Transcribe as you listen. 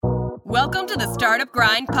Welcome to the Startup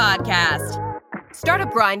Grind podcast.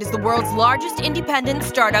 Startup Grind is the world's largest independent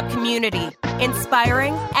startup community,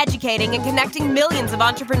 inspiring, educating, and connecting millions of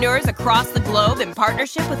entrepreneurs across the globe in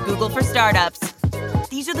partnership with Google for Startups.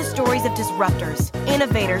 These are the stories of disruptors,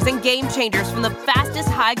 innovators, and game changers from the fastest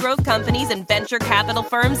high-growth companies and venture capital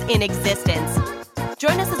firms in existence.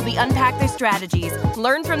 Join us as we unpack their strategies,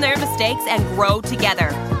 learn from their mistakes, and grow together.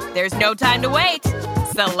 There's no time to wait,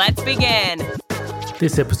 so let's begin.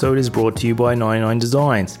 This episode is brought to you by 99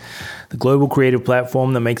 Designs, the global creative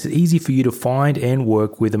platform that makes it easy for you to find and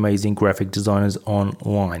work with amazing graphic designers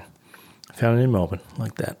online. Found it in Melbourne,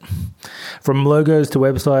 like that. From logos to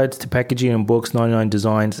websites to packaging and books, 99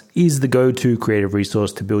 Designs is the go-to creative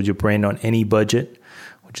resource to build your brand on any budget,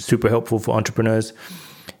 which is super helpful for entrepreneurs.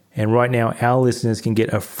 And right now, our listeners can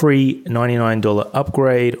get a free $99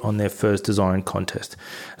 upgrade on their first design contest.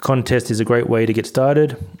 A contest is a great way to get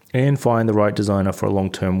started and find the right designer for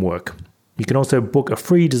long-term work. You can also book a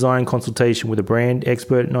free design consultation with a brand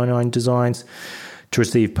expert at 99 Designs to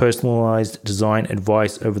receive personalized design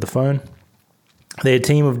advice over the phone. They're a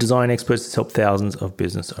team of design experts that help thousands of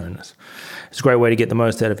business owners. It's a great way to get the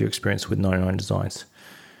most out of your experience with 99 Designs.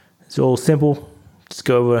 It's all simple. Just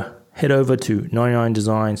head over to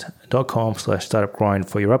 99designs.com/startupgrind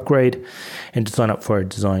for your upgrade and to sign up for a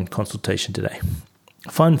design consultation today.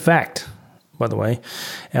 Fun fact, by the way,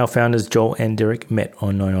 our founders Joel and Derek met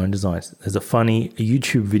on 99 Designs. There's a funny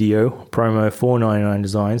YouTube video promo for 99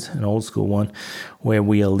 Designs, an old school one, where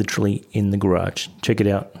we are literally in the garage. Check it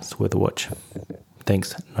out. It's worth a watch.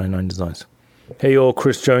 Thanks, 99 Designs. Hey all,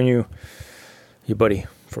 Chris Jonu, your buddy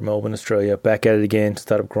from Melbourne, Australia. Back at it again,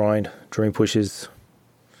 Startup Grind, Dream Pushes,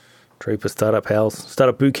 Draper Startup House,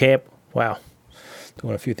 Startup Boot Camp. Wow.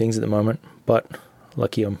 Doing a few things at the moment, but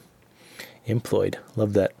lucky I'm employed.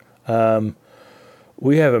 Love that.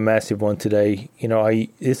 We have a massive one today. You know,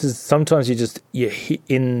 this is sometimes you're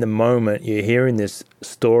in the moment, you're hearing this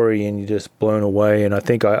story and you're just blown away. And I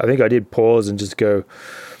think I did pause and just go,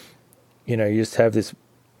 you know, you just have this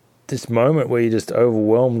moment where you're just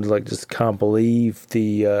overwhelmed, like just can't believe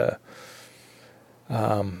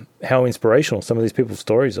how inspirational some of these people's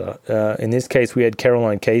stories are. In this case, we had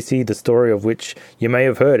Caroline Casey, the story of which you may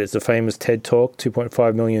have heard. It's a famous TED Talk,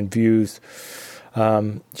 2.5 million views.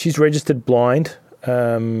 She's registered blind.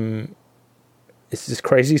 It's this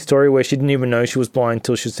crazy story where she didn't even know she was blind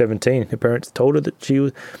until she was 17. Her parents told her that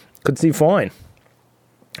she could see fine,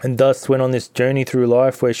 and thus went on this journey through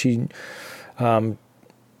life where she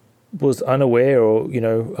was unaware, or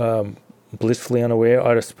blissfully unaware,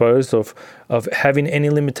 I suppose, of having any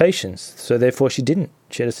limitations. So therefore she didn't.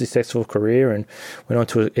 She had a successful career and went on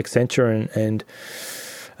to Accenture and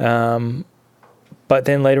but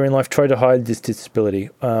then later in life tried to hide this disability.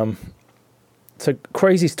 It's a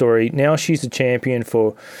crazy story. Now she's a champion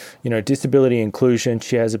for, disability inclusion.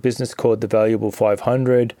 She has a business called The Valuable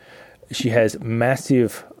 500. She has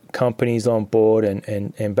massive companies on board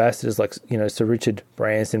and ambassadors like, Sir Richard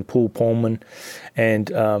Branson, Paul Pullman, and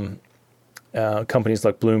companies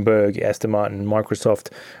like Bloomberg, Aston Martin, Microsoft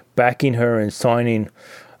backing her and signing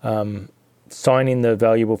the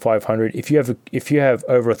Valuable 500. If you have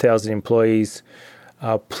over 1,000 employees,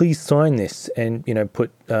 please sign this and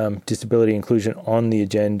put disability inclusion on the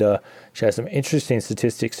agenda. She has some interesting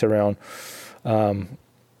statistics around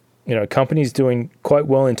companies doing quite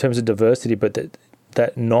well in terms of diversity, but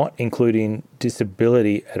that not including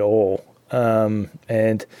disability at all. And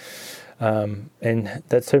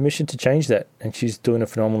that's her mission to change that. And she's doing a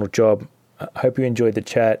phenomenal job. I hope you enjoyed the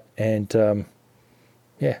chat and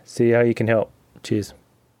see how you can help. Cheers.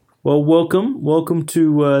 Well, welcome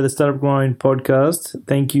to the Startup Grind podcast.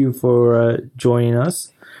 Thank you for joining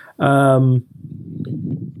us. Can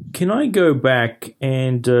I go back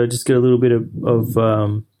and just get a little bit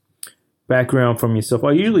of background from yourself?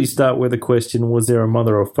 I usually start with a question: was there a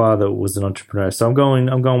mother or father who was an entrepreneur? So I'm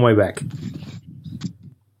going way back.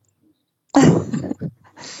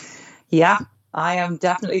 Yeah, I am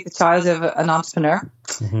definitely the child of an entrepreneur.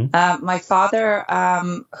 Mm-hmm. My father,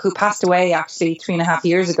 who passed away actually 3.5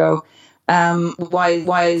 years ago,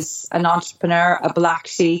 was an entrepreneur, a black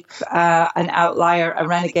sheep, an outlier, a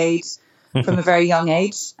renegade from a very young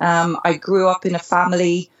age. I grew up in a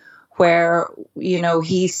family where,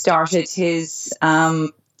 he started his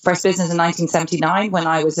first business in 1979 when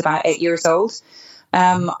I was about 8 years old.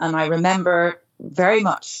 And I remember very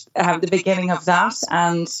much the beginning of that,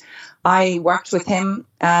 and I worked with him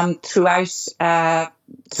throughout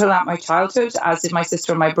my childhood, as did my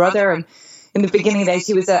sister and my brother. And in the beginning days,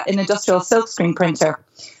 he was an industrial silkscreen printer,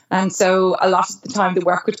 and so a lot of the time the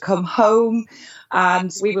work would come home,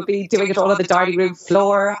 and we would be doing it all on the dining room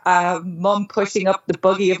floor. Mum pushing up the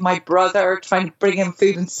buggy of my brother, trying to bring him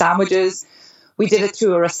food and sandwiches. We did it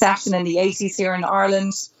through a recession in the 80s here in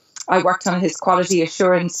Ireland. I worked on his quality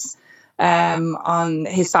assurance on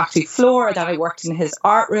his factory floor. Then I worked in his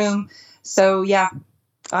art room. So yeah,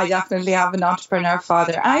 I definitely have an entrepreneur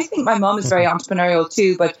father. And I think my mum is very entrepreneurial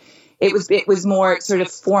too, but it was more sort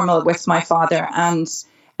of formal with my father. And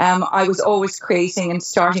I was always creating and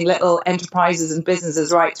starting little enterprises and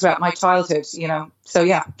businesses right throughout my childhood, you know. So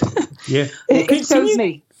yeah, yeah, it shows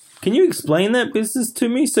me. Can you explain that business to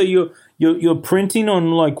me? So you're printing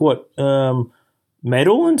on like what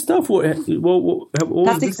metal and stuff? What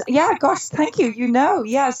yeah, gosh, thank you. You know,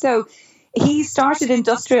 yeah. So he started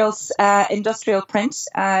industrial print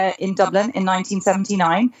in Dublin in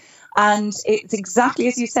 1979. And it's exactly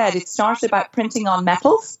as you said, it started about printing on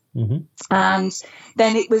metals. Mm-hmm. And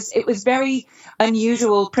then it was very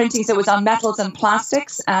unusual printing. So it was on metals and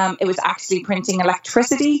plastics. It was actually printing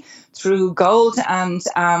electricity through gold and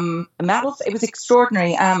metals. It was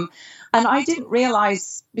extraordinary. And I didn't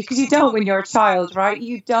realize, because you don't when you're a child, right?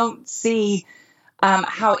 You don't see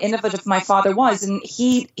how innovative my father was. And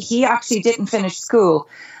he actually didn't finish school,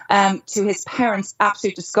 to his parents'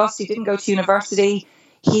 absolute disgust. He didn't go to university.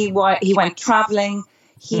 He went traveling.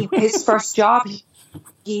 His first job,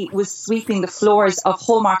 he was sweeping the floors of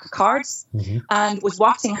Hallmark cards, mm-hmm. and was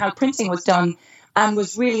watching how printing was done, and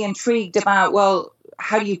was really intrigued about, well,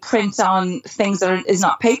 how do you print on things that is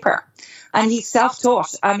not paper? And he's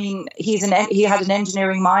self-taught. I mean, he had an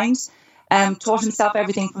engineering mind, taught himself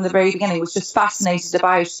everything from the very beginning. Was just fascinated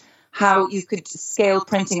about how you could scale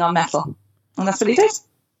printing on metal, and that's what he did.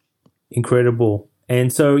 Incredible.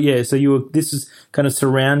 And so, yeah, so this was kind of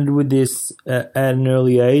surrounded with this at an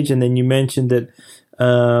early age. And then you mentioned that,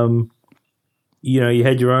 you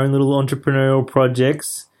had your own little entrepreneurial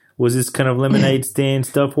projects. Was this kind of lemonade stand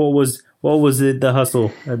stuff? What was the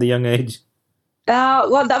hustle at the young age?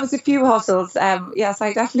 Well, that was a few hustles. Yes,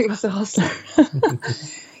 I definitely was a hustler.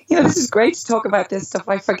 This is great to talk about this stuff.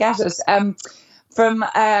 I forget it. From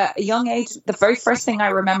a young age, the very first thing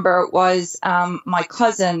I remember was my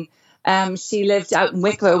cousin. She lived out in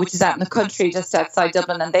Wicklow, which is out in the country just outside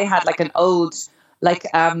Dublin, and they had like an old,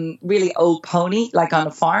 really old pony, like on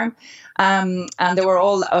a farm. And there were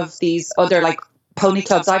all of these other like pony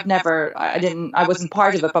clubs. I wasn't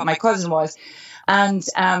part of it, but my cousin was. And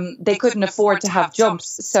they couldn't afford to have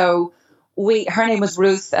jumps. So her name was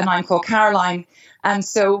Ruth and I'm called Caroline. And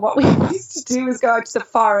so what we used to do is go out to the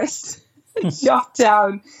forest and chop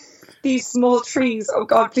down these small trees. Oh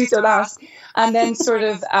God, please don't ask. And then sort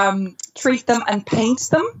of treat them and paint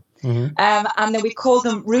them. Mm-hmm. And then we call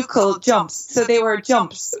them Rúchal jumps. So they were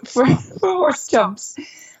jumps for horse jumps,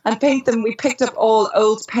 and paint them. We picked up all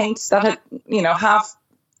old paint that had, half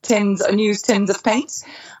tins, unused tins of paint,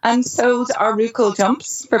 and sold our Rúchal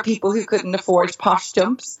jumps for people who couldn't afford posh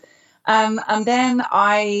jumps. And then when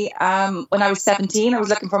I was 17, I was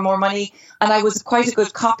looking for more money, and I was quite a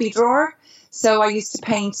good copy drawer. So I used to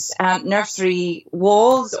paint nursery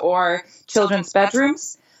walls or children's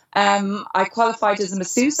bedrooms. I qualified as a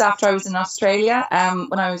masseuse after I was in Australia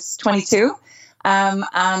when I was 22.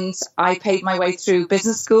 And I paid my way through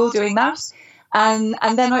business school doing that. And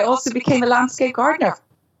then I also became a landscape gardener.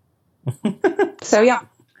 So, yeah.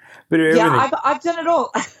 I've done it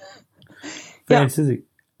all. Fantastic.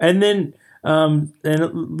 Yeah. And then and a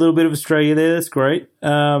little bit of Australia there. That's great.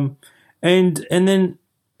 And then...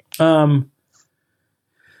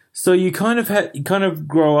 So you kind of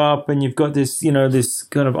grow up, and you've got this, this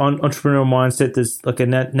kind of entrepreneurial mindset. That's like a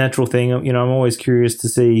natural thing. I'm always curious to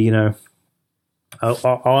see.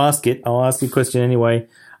 I'll ask the question anyway.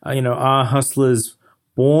 Are hustlers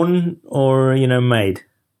born or made?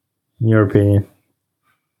 In your opinion?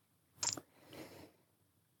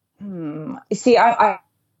 You see, I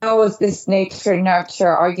always this nature nurture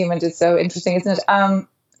argument is so interesting, isn't it?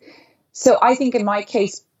 So I think in my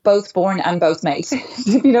case, both born and both made,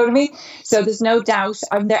 you know what I mean? So there's no doubt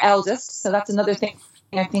I'm their eldest. So that's another thing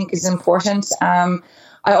I think is important. I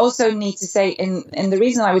also need to say in the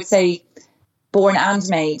reason I would say born and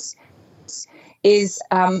made is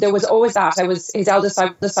there was always that. I was his eldest.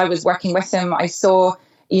 I was working with him. I saw,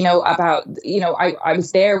 I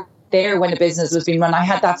was there when the business was being run. I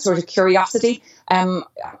had that sort of curiosity.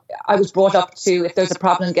 I was brought up to, if there's a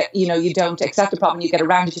problem, you don't accept the problem, you get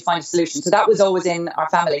around it, you find a solution. So that was always in our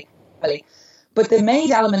family. But the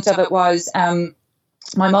maid element of it was, my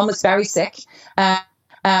mum was very sick when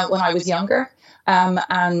I was younger.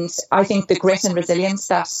 And I think the grit and resilience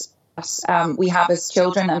that we have as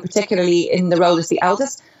children, and particularly in the role as the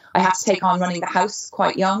eldest, I had to take on running the house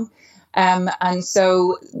quite young. And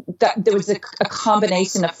so that there was a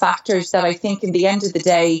combination of factors that I think in the end of the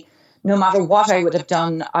day, no matter what I would have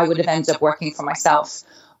done, I would have ended up working for myself.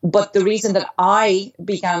 But the reason that I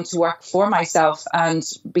began to work for myself and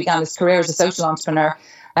began this career as a social entrepreneur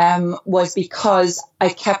was because I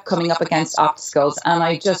kept coming up against obstacles. And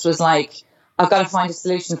I just was like, I've got to find a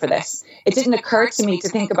solution for this. It didn't occur to me to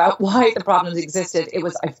think about why the problems existed. It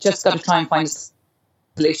was, I've just got to try and find a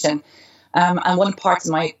solution. And one part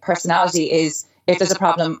of my personality is, if there's a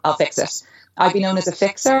problem, I'll fix it. I've been known as a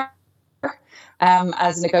fixer,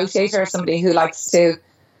 as a negotiator, somebody who likes to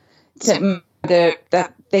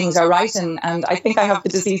that things are right. And I think I have the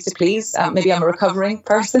disease to please. Maybe I'm a recovering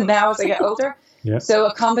person now as I get older. Yeah. So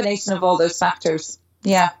a combination of all those factors.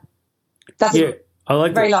 Yeah. That's I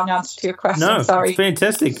like very that. long answer to your question. No, sorry. it's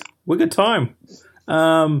fantastic. We got time.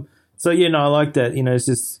 So, I like that. It's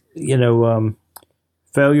just,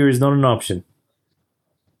 failure is not an option.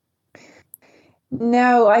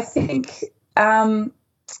 No, I think, and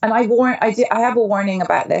I have a warning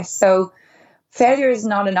about this. So failure is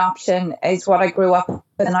not an option is what I grew up with.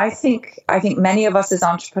 And I think many of us as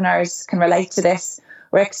entrepreneurs can relate to this.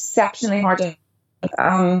 We're exceptionally hard.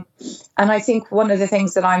 And I think one of the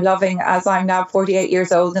things that I'm loving as I'm now 48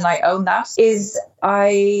 years old and I own that is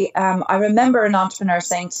I remember an entrepreneur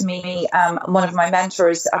saying to me, one of my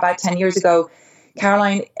mentors about 10 years ago,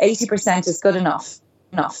 Caroline, 80% is good enough.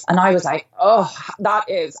 And I was like, oh, that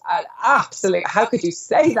is an absolute, how could you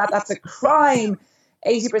say that? That's a crime.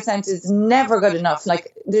 80% is never good enough.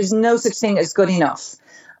 Like there's no such thing as good enough.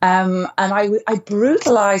 And I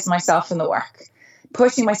brutalized myself in the work,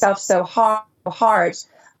 pushing myself so hard.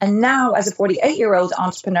 And now as a 48-year-old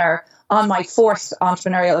entrepreneur on my fourth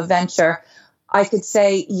entrepreneurial venture, I could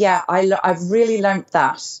say, yeah, I've really learned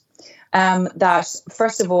that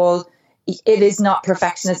first of all, it is not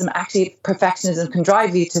perfectionism. Actually, perfectionism can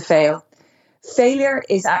drive you to fail. Failure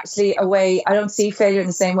is actually a way, I don't see failure in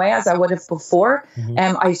the same way as I would have before.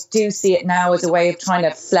 Mm-hmm. I do see it now as a way of trying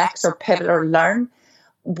to flex or pivot or learn.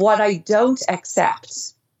 What I don't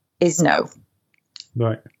accept is no.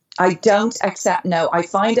 Right. I don't accept no. I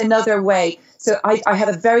find another way. So I have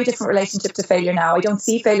a very different relationship to failure now. I don't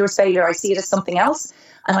see failure as failure. I see it as something else.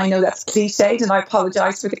 And I know that's cliched, and I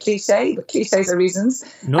apologize for the cliche, but cliches are reasons.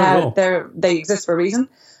 No, they exist for a reason.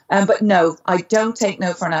 But no, I don't take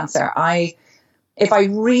no for an answer. If I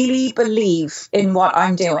really believe in what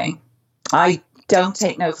I'm doing, I don't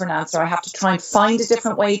take no for an answer. I have to try and find a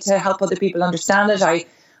different way to help other people understand it. I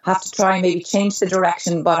have to try and maybe change the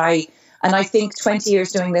direction. But I think 20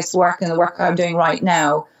 years doing this work and the work I'm doing right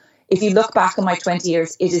now, if you look back on my 20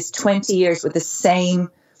 years, it is 20 years with the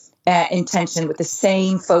same intention, with the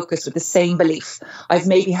same focus, with the same belief. I've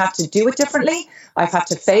maybe had to do it differently. I've had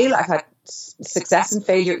to fail. I've had success and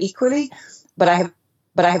failure equally, but I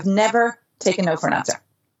have never taken no for an answer.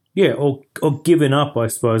 Yeah, or given up, I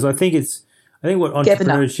suppose. I think what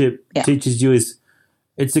entrepreneurship teaches you is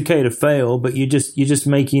it's okay to fail, but you're just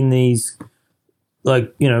making these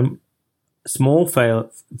small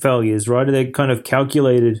failures, right? They're kind of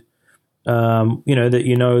calculated.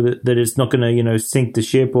 That it's not going to sink the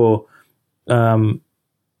ship, or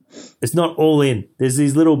it's not all in. There's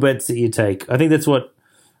these little bets that you take. I think that's what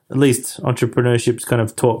at least entrepreneurship's kind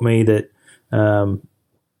of taught me, that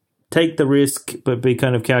take the risk but be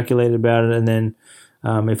kind of calculated about it, and then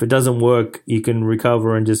if it doesn't work, you can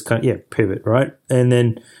recover and just pivot, right? And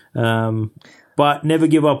then but never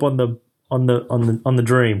give up on the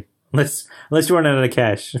dream unless you run out of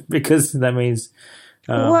cash, because that means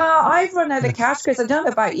well, I've run out of cash, Chris. I don't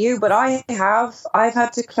know about you, but I've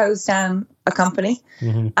had to close down a company,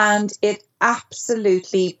 mm-hmm. and it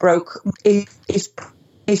absolutely broke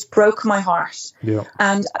my heart. Yeah.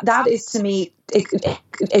 And that is, to me,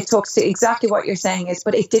 it talks to exactly what you're saying is,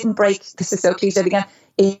 but it didn't break, this is so cliched again,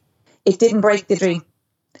 it didn't break the dream.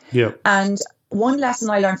 Yeah. And one lesson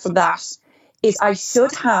I learned from that is I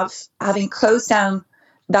should have, having closed down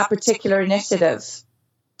that particular initiative,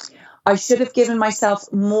 I should have given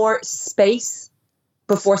myself more space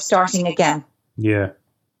before starting again. Yeah.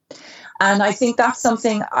 And I think that's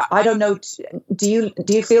something, I don't know, do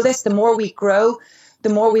you feel this? The more we grow, the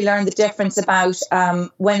more we learn the difference about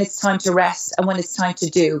when it's time to rest and when it's time to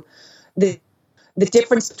do. The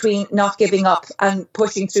difference between not giving up and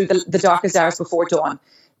pushing through the darkest hours before dawn.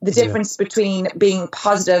 The difference between being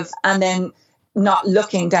positive and then not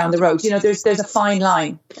looking down the road. There's a fine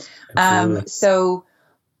line. So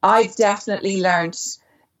I've definitely learned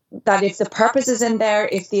that if the purpose is in there,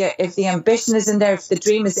 if the ambition is in there, if the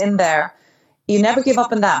dream is in there, you never give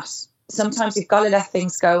up on that. Sometimes you've got to let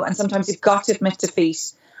things go, and sometimes you've got to admit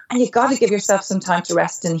defeat, and you've got to give yourself some time to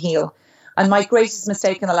rest and heal. And my greatest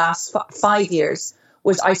mistake in the last 5 years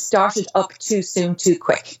was I started up too soon, too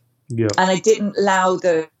quick. Yeah. And I didn't allow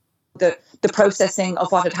the processing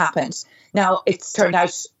of what had happened. Now, it's turned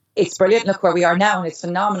out it's brilliant. Look where we are now, and it's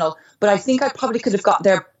phenomenal. But I think I probably could have got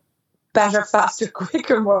there better, faster,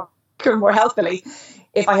 quicker, more healthily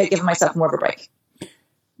if I had given myself more of a break.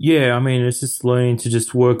 Yeah, I mean, it's just learning to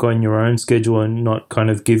just work on your own schedule and not kind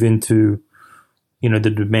of give in to, the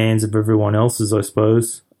demands of everyone else's, I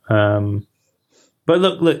suppose. But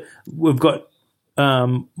look, we've got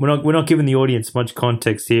we're not giving the audience much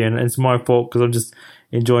context here, and it's my fault because I'm just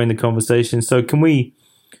enjoying the conversation. So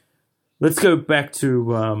let's go back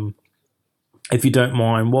to, if you don't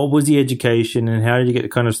mind, what was the education and how did you get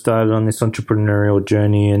kind of started on this entrepreneurial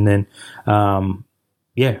journey? And then,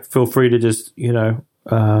 feel free to just,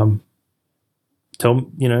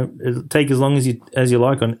 take as long as you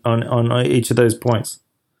like on each of those points.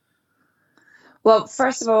 Well,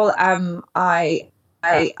 first of all, I'm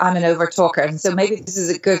an over talker, and so maybe this is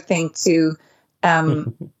a good thing to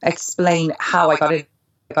explain how I got into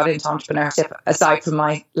entrepreneurship, aside from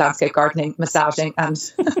my landscape gardening, massaging, and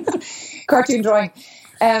cartoon drawing.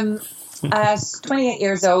 At 28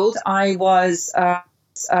 years old, I was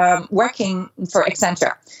working for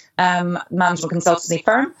Accenture, management consultancy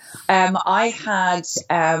firm. I had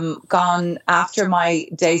gone, after my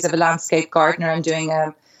days of a landscape gardener and doing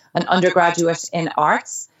an undergraduate in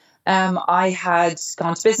arts, I had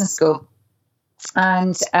gone to business school,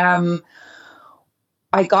 and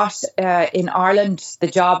I got in Ireland the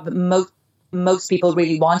job most people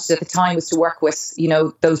really wanted at the time was to work with,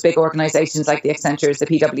 those big organizations like the Accentures, the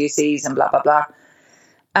PwCs, and blah blah blah.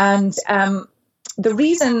 And the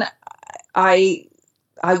reason I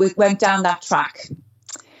went down that track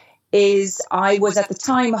is I was at the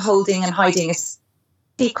time holding and hiding a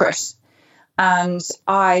secret, and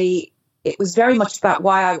it was very much about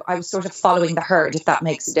why I was sort of following the herd, if that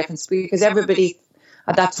makes a difference, because everybody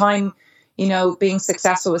at that time, being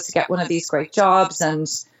successful was to get one of these great jobs, and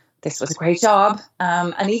this was a great job.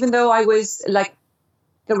 And even though I was like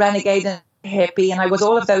a renegade and hippie, and I was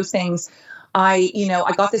all of those things, I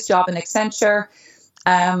got this job in Accenture.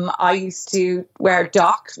 I used to wear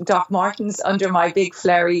Doc Martens under my big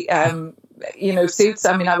flary, suits.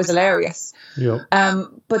 I mean, I was hilarious. Yeah.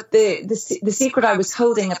 But the secret I was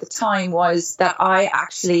holding at the time was that I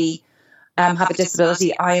actually have a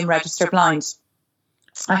disability. I am registered blind.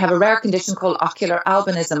 I have a rare condition called ocular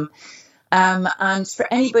albinism. And for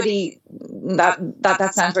anybody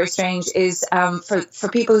that sounds very strange, is for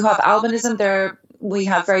people who have albinism, we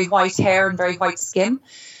have very white hair and very white skin.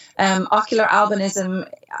 Ocular albinism,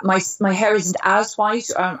 my hair isn't as white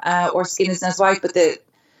or skin isn't as white, but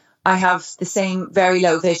I have the same very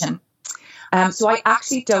low vision. So I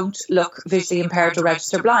actually don't look visually impaired or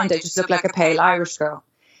registered blind. I just look like a pale Irish girl.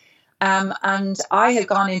 And I had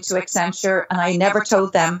gone into Accenture and I never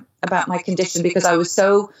told them about my condition because I was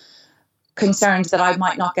so concerned that I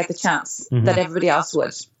might not get the chance that everybody else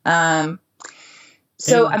would. And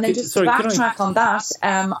then just to backtrack on that,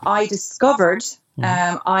 I discovered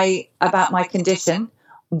about my condition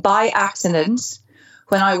by accident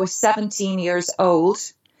when I was 17 years old,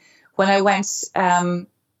 when I went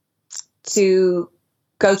to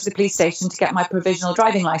go to the police station to get my provisional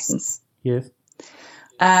driving license. Yes.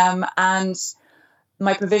 And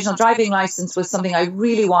my provisional driving license was something I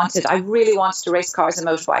really wanted. I really wanted to race cars and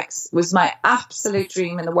motorbikes. It was my absolute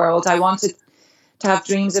dream in the world. I wanted to have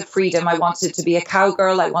dreams of freedom. I wanted to be a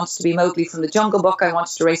cowgirl. I wanted to be Mowgli from the Jungle Book. I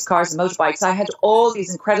wanted to race cars and motorbikes. I had all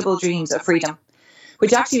these incredible dreams of freedom,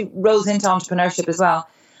 which actually rolls into entrepreneurship as well.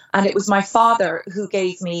 And it was my father who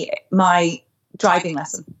gave me my driving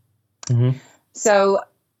lesson. Mm-hmm. So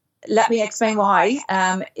let me explain why.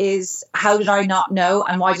 Is how did I not know,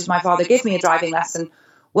 and why did my father give me a driving lesson?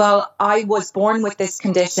 Well, I was born with this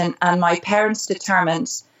condition, and my parents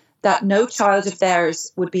determined that no child of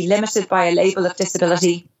theirs would be limited by a label of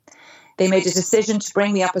disability. They made a decision to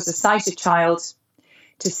bring me up as a sighted child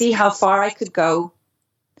to see how far I could go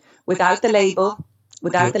without the label,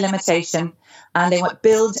 without the limitation. And they would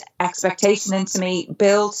build expectation into me,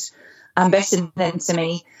 build ambition into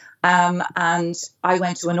me. And I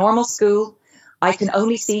went to a normal school. I can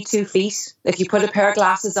only see 2 feet. If you put a pair of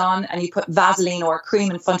glasses on and you put Vaseline or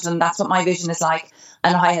cream in front of them, that's what my vision is like.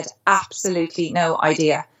 And I had absolutely no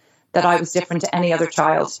idea that I was different to any other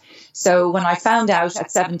child. So when I found out at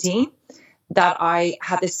 17 that I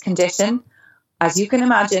had this condition, as you can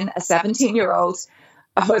imagine, a 17-year-old,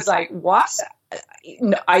 I was like, what?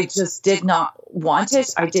 I just did not want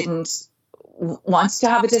it. I didn't want to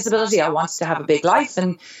have a disability. I wanted to have a big life.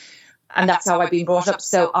 And that's how I've been brought up.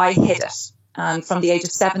 So I hid it. And from the age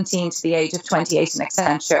of 17 to the age of 28 in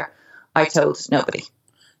Accenture, I told nobody.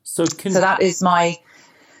 So that is my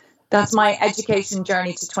That's my education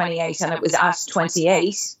journey to 28. And it was at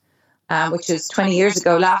 28, which was 20 years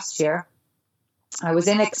ago last year. I was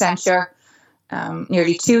in Accenture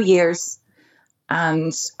nearly 2 years,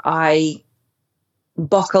 and I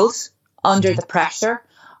buckled under the pressure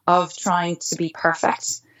of trying to be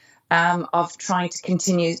perfect, of trying to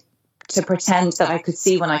continue to pretend that I could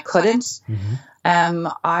see when I couldn't.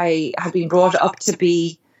 I had been brought up to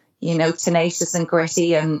be, tenacious and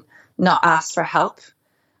gritty and not ask for help.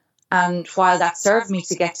 And while that served me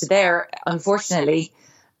to get to there, unfortunately,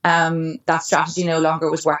 that strategy no longer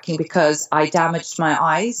was working because I damaged my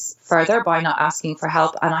eyes further by not asking for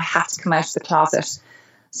help, and I had to come out of the closet.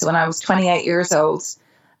 So when I was 28 years old,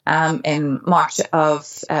 in March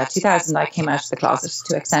of 2000, I came out of the closet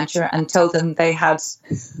to Accenture and told them they had,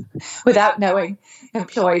 without knowing,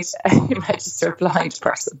 employed a registered blind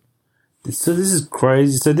person. So this is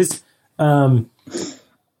crazy. So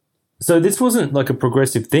this wasn't like a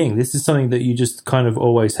progressive thing. This is something that you just kind of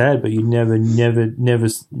always had, but you never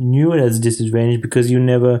knew it as a disadvantage because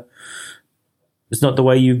it's not the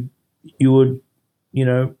way you were,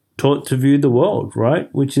 taught to view the world,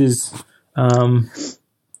 right? Which is, am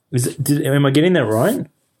I getting that right?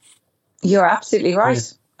 You're absolutely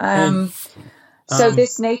right. Yeah. So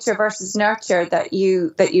this nature versus nurture that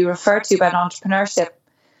you refer to about entrepreneurship,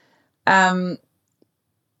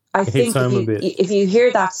 I think if you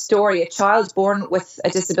hear that story, a child born with a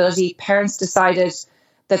disability, parents decided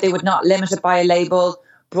that they would not limit it by a label,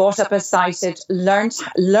 brought up as sighted, learned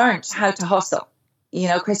how to hustle.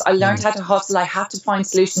 Chris, I learned how to hustle. I had to find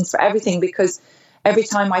solutions for everything because every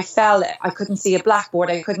time I fell, I couldn't see a blackboard.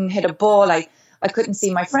 I couldn't hit a ball. I couldn't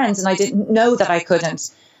see my friends, and I didn't know that I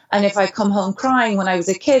couldn't. And if I come home crying when I was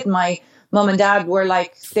a kid, my mum and dad were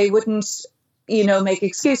like, they wouldn't, make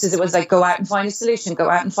excuses. It was like, go out and find a solution,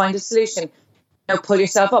 pull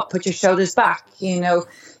yourself up, put your shoulders back,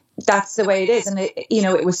 that's the way it is. And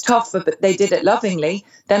it was tough, but they did it lovingly.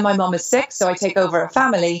 Then my mum is sick, so I take over a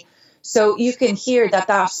family. So you can hear that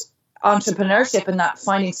entrepreneurship and that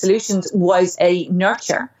finding solutions was a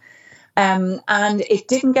nurture. And it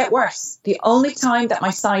didn't get worse. The only time that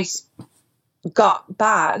my sight got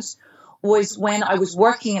bad was when I was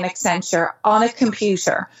working in Accenture on a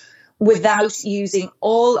computer without using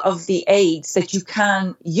all of the aids that you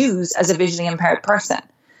can use as a visually impaired person.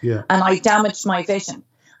 Yeah. And I damaged my vision.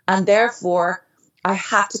 And therefore, I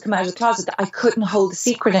had to come out of the closet. I couldn't hold the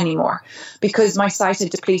secret anymore because my sight had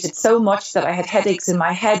depleted so much that I had headaches in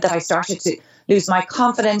my head, that I started to lose my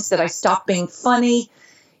confidence, that I stopped being funny.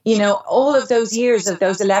 All of those years, of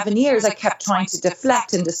those 11 years, I kept trying to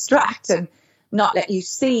deflect and distract and not let you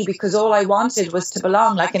see, because all I wanted was to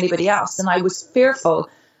belong like anybody else. And I was fearful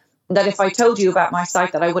that if I told you about my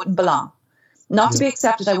sight, that I wouldn't belong. Not to be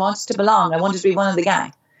accepted, I wanted to belong. I wanted to be one of the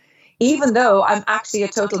gang. Even though I'm actually a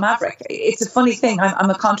total maverick. It's a funny thing. I'm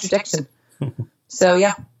a contradiction. So,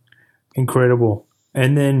 yeah. Incredible.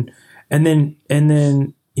 And then,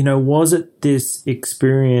 was it this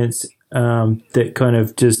experience that kind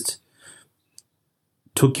of just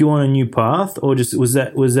took you on a new path, or just was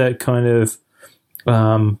that kind of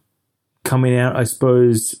coming out, I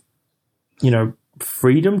suppose,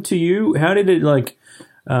 freedom to you? How did it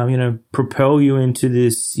propel you into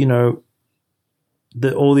this,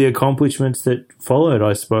 all the accomplishments that followed,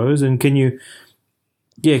 I suppose? And can you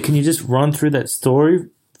just run through that story?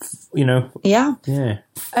 Yeah.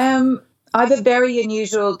 I have a very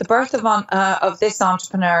unusual, the birth of this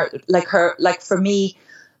entrepreneur, for me,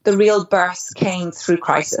 the real birth came through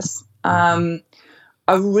crisis. The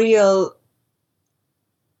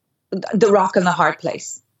rock and the hard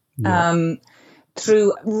place. Yeah.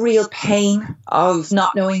 Through real pain of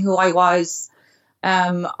not knowing who I was,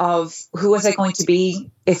 of who was I going to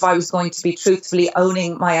be if I was going to be truthfully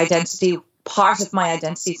owning my identity, part of my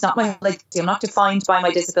identity. It's not my identity. I'm not defined by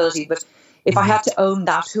my disability, but if I had to own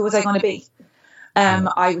that, who was I going to be?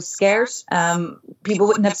 I was scared. People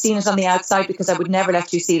wouldn't have seen it on the outside because I would never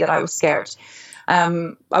let you see that I was scared.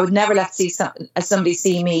 I would never let somebody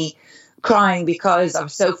see me crying because I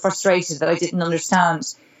was so frustrated that I didn't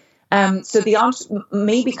understand. So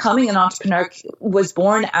me becoming an entrepreneur was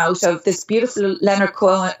born out of this beautiful Leonard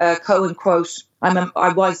Cohen quote. I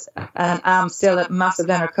was and am still a massive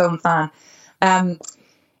Leonard Cohen fan.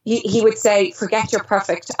 He would say, "Forget your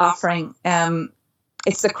perfect offering.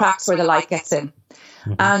 It's the cracks where the light gets in."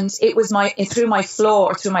 Mm-hmm. And it was through my flaw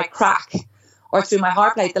or through my crack or through my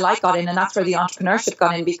heart plate, the light got in, and that's where the entrepreneurship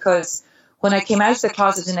got in. Because when I came out of the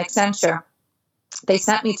closet in Accenture, they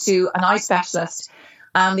sent me to an eye specialist.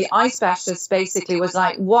 And the eye specialist basically was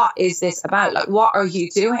like, what is this about? Like, what are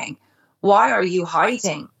you doing? Why are you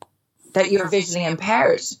hiding that you're visually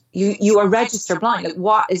impaired? you are registered blind. Like,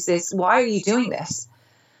 what is this? Why are you doing this?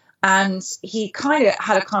 And he kind of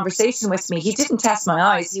had a conversation with me. He didn't test my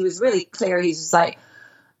eyes. He was really clear. He was like,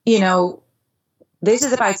 you know, this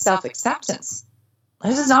is about self-acceptance.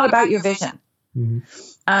 This is not about your vision. Mm-hmm.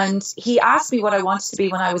 And he asked me what I wanted to be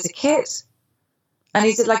when I was a kid. And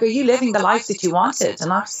he said, like, are you living the life that you wanted?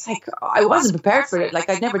 And I was like, I wasn't prepared for it. Like,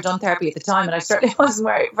 I'd never done therapy at the time, and I certainly wasn't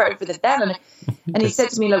prepared for it then. And he said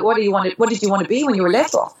to me, like, what did you want to be when you were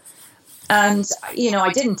little? And, you know,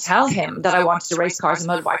 I didn't tell him that I wanted to race cars and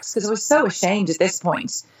motorbikes because I was so ashamed at this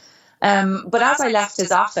point. But as I left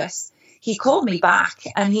his office, he called me back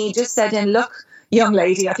and he just said, look, young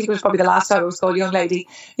lady, I think it was probably the last time I was called young lady.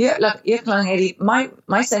 Yeah, look, young lady,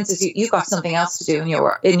 my sense is you got something else to do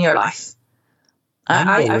in your life.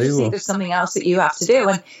 I just think there's something else that you have to do.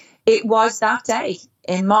 And it was that day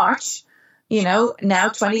in March, you know, now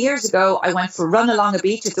 20 years ago, I went for a run along a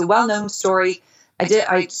beach. It's a well-known story.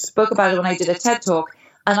 I spoke about it when I did a TED talk,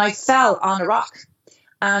 and I fell on a rock.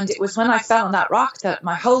 And it was when I fell on that rock that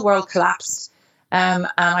my whole world collapsed. And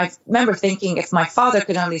I remember thinking, if my father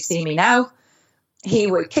could only see me now, he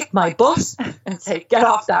would kick my butt and say, get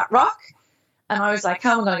off that rock. And I was like,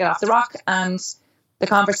 how am I going to get off the rock? And the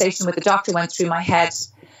conversation with the doctor went through my head.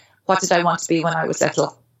 What did I want to be when I was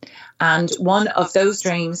little? And one of those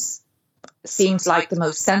dreams seemed like the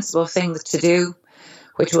most sensible thing to do,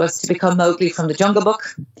 which was to become Mowgli from the Jungle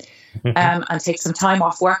Book and take some time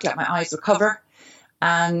off work, let my eyes recover.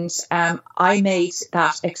 And I made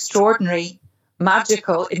that extraordinary,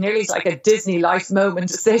 magical, it nearly is like a Disney life moment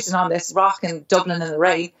decision on this rock in Dublin in the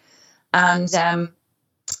rain. And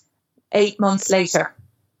 8 months later,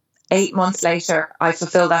 I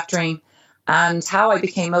fulfilled that dream. And how I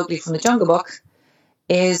became Mowgli from the Jungle Book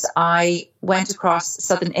is I went across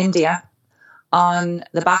southern India on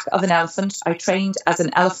the back of an elephant. I trained as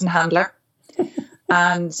an elephant handler.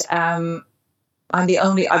 And I'm the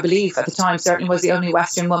only, I believe at the time, certainly was the only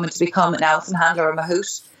Western woman to become an elephant handler or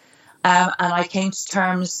mahout. And I came to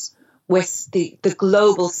terms with the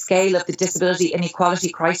global scale of the disability inequality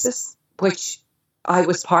crisis, which I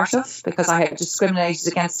was part of because I had discriminated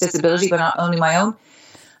against disability, but not only my own.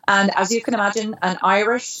 And as you can imagine, an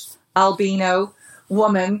Irish albino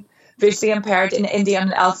woman, visually impaired in India on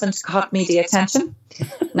an elephant, caught media attention.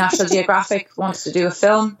 National Geographic wants to do a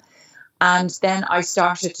film. And then I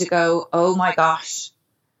started to go, oh my gosh,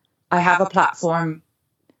 I have a platform.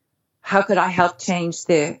 How could I help change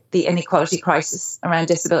the inequality crisis around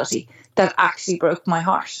disability? That actually broke my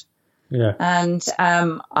heart. Yeah. And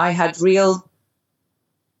I had real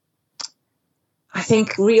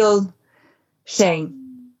shame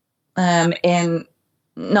in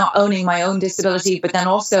not owning my own disability, but then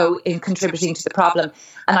also in contributing to the problem.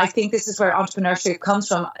 And I think this is where entrepreneurship comes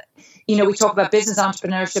from. You know, we talk about business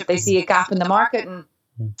entrepreneurship. They see a gap in the market and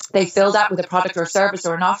they fill that with a product or a service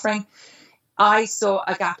or an offering. I saw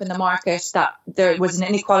a gap in the market, that there was an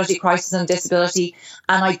inequality crisis on disability,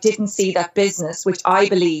 and I didn't see that business, which I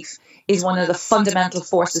believe is one of the fundamental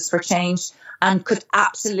forces for change and could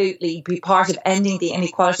absolutely be part of ending the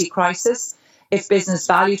inequality crisis if business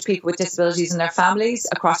valued people with disabilities and their families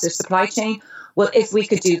across their supply chain. Well, if we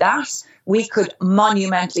could do that, we could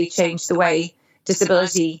monumentally change the way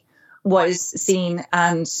disability was seen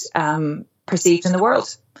and perceived in the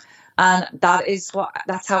world. And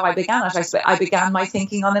that's how I began it. I began my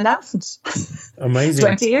thinking on an elephant. Amazing.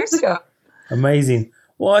 20 years ago. Amazing.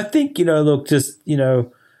 Well, I think, look, just,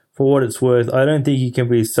 for what it's worth, I don't think you can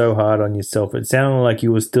be so hard on yourself. It sounded like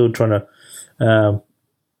you were still trying to,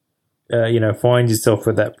 find yourself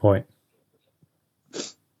at that point.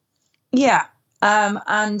 Yeah.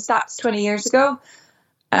 And that's 20 years ago.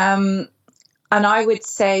 And I would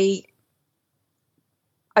say,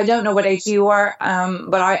 I don't know what age you are,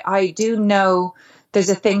 but I do know there's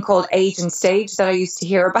a thing called age and stage that I used to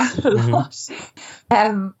hear about a lot.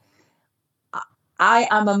 I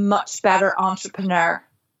am a much better entrepreneur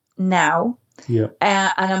now,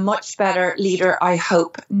 and a much better leader, I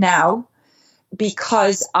hope, now,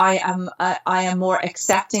 because I am more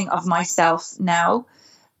accepting of myself now,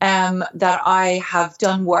 that I have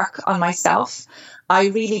done work on myself. I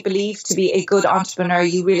really believe to be a good entrepreneur,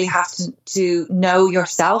 you really have to know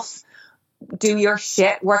yourself, do your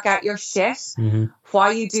shit, work out your shit,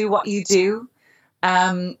 why you do what you do,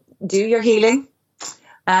 do your healing.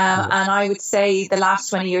 And I would say the last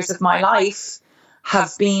 20 years of my life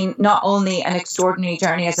have been not only an extraordinary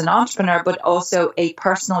journey as an entrepreneur, but also a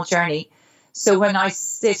personal journey. So when I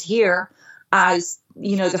sit here as,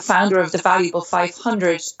 the founder of the Valuable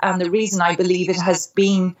 500, and the reason I believe it has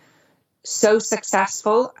been so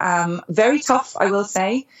successful, very tough, I will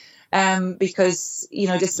say, because,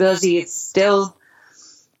 disability is still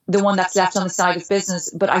the one that's left on the side of business.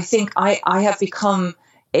 But I think I have become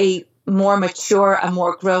a more mature and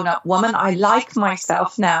more grown-up woman. I like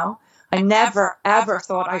myself now. I never, ever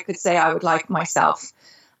thought I could say I would like myself.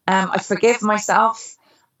 I forgive myself.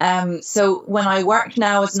 So when I work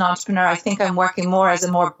now as an entrepreneur, I think I'm working more as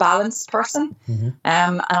a more balanced person.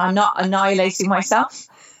 And I'm not annihilating myself.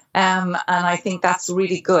 And I think that's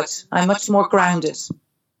really good. I'm much more grounded.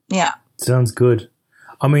 Yeah. Sounds good.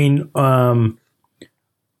 I mean,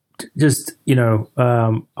 just, you know,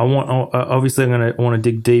 obviously I want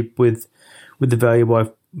to dig deep with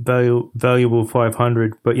the valuable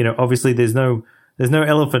 500, but, you know, obviously there's no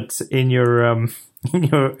elephants in your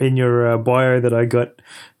in your bio that I got.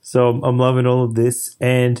 So I'm loving all of this,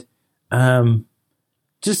 and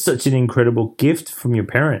just such an incredible gift from your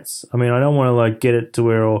parents. I mean, I don't want to like get it to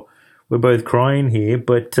where we're both crying here,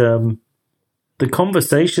 but the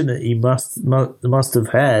conversation that you must have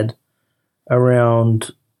had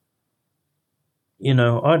around, you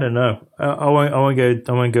know, I don't know. I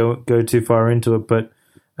won't go too far into it, but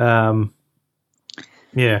yeah,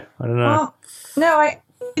 I don't know. Well, no,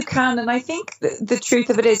 you can, and I think the truth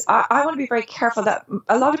of it is, I want to be very careful that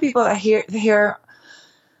a lot of people that hear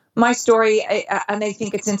my story and they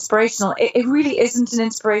think it's inspirational. It really isn't an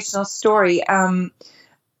inspirational story.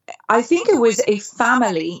 I think it was a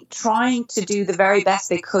family trying to do the very best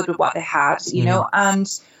they could with what they had, you know, and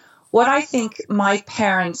what I think my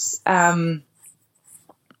parents,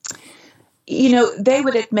 you know, they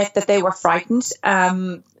would admit that they were frightened,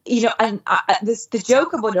 you know, and the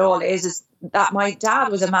joke about it all is that my dad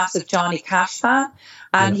was a massive Johnny Cash fan,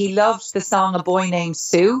 and he loved the song A Boy Named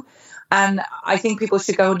Sue. And I think people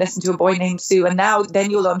should go and listen to A Boy Named Sue. And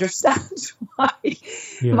then you'll understand why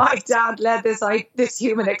my dad led this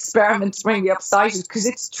human experiment to bring me up sighted, because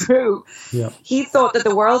it's true. Yeah. He thought that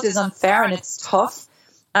the world is unfair and it's tough.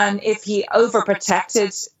 And if he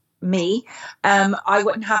overprotected me, I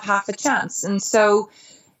wouldn't have half a chance. And so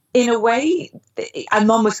in a way, and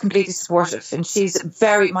Mum was completely supportive, and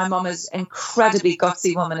my mum is an incredibly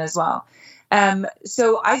gutsy woman as well.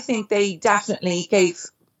 So I think they definitely gave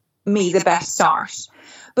me the best start.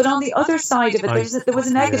 But on the other side of it, there was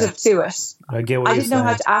a negative to it. I get what I you're didn't know saying.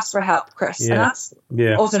 how to ask for help, Chris, and that's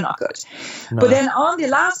also not good. No. But then on the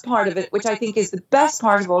last part of it, which I think is the best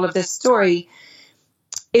part of all of this story,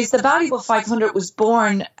 is the Valuable 500 was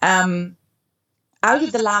born out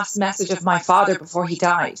of the last message of my father before he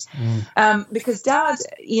died. Because Dad,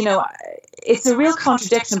 you know, it's a real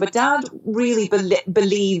contradiction, but Dad really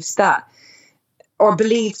believes that,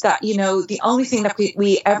 you know, the only thing that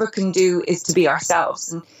we ever can do is to be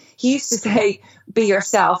ourselves. And he used to say, be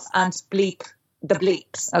yourself and bleep the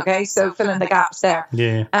bleeps. Okay. So fill in the gaps there.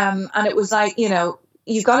 Yeah. And it was like, you know,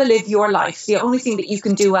 you've got to live your life. The only thing that you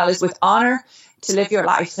can do well is with honor to live your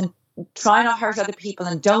life, and try not hurt other people,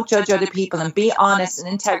 and don't judge other people, and be honest and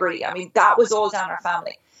integrity. I mean, that was all down our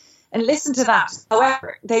family. And listen to that.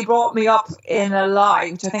 However, they brought me up in a lie,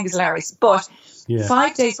 which I think is hilarious. But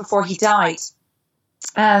 5 days before he died,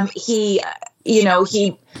 he knew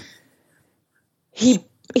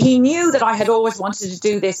that I had always wanted to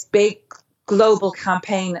do this big global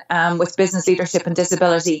campaign with business leadership and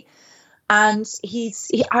disability. And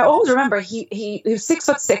I always remember he was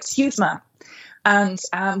 6'6", huge man, and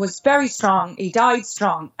was very strong. He died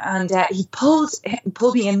strong, and he pulled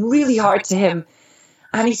me in really hard to him.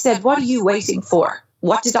 And he said, "What are you waiting for?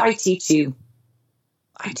 What did I teach you?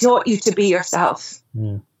 I taught you to be yourself."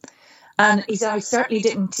 And he said, "I certainly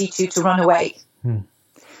didn't teach you to run away." And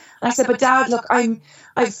I said, "But Dad, look,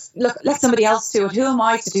 let somebody else do it. Who am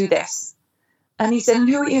I to do this?" And he said, "And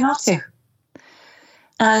who are you not to?"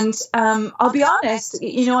 And I'll be honest,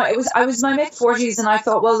 you know, I was my mid-40s, and I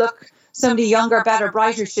thought, well, look, somebody younger, better,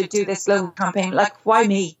 brighter should do this global campaign. Like, why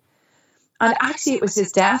me? And actually, it was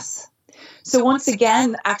his death. So once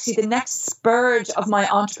again, actually, the next spurge of my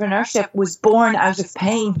entrepreneurship was born out of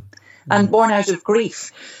pain and born out of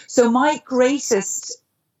grief. So my greatest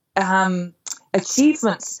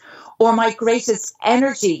achievements, or my greatest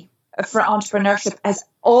energy for entrepreneurship, has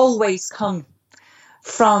always come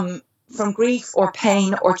from grief or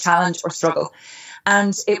pain or challenge or struggle.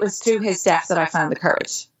 And it was through his death that I found the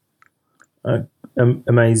courage.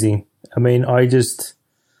 Amazing. I mean, I just,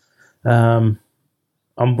 I'm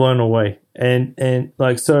blown away. And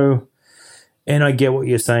like, so, and I get what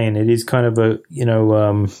you're saying. It is kind of a, you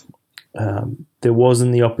know, there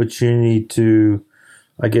wasn't the opportunity to,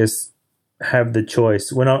 I guess, have the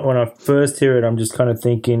choice. When I first hear it, I'm just kind of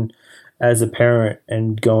thinking as a parent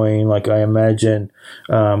and going, like, I imagine,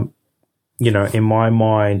 you know, in my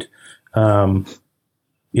mind,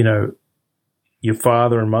 you know, your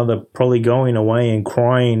father and mother probably going away and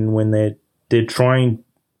crying when they're trying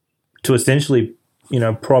to essentially,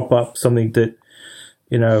 prop up something that,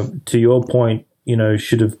 to your point, there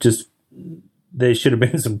should have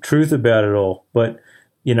been some truth about it all. But,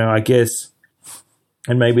 I guess,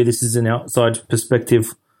 and maybe this is an outside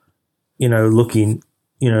perspective, looking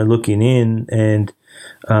in, and,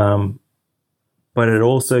 but it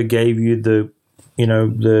also gave you the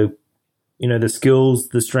skills,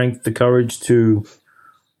 the strength, the courage to,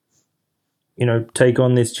 take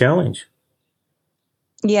on this challenge.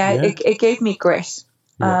 Yeah, yeah. It gave me grit,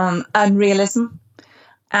 and realism,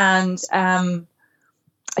 and a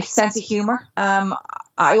sense of humor.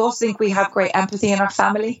 I also think we have great empathy in our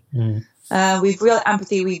family. We've real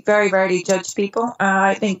empathy. We very rarely judge people.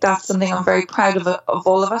 I think that's something I'm very proud of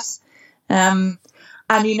all of us. And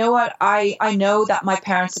you know what? I know that my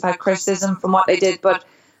parents have had criticism from what they did, but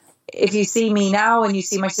if you see me now and you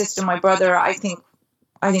see my sister and my brother, I think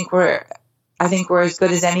we're as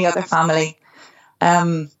good as any other family.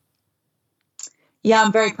 I'm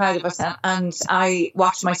very proud of us, and I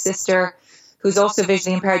watched my sister, who's also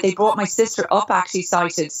visually impaired. They brought my sister up actually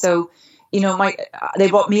sighted, so they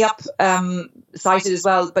brought me up sighted as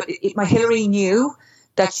well. But my Hillary knew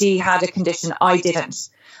that she had a condition. I didn't,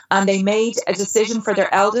 and they made a decision for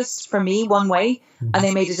their eldest, for me, one way, and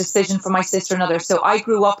they made a decision for my sister another. So I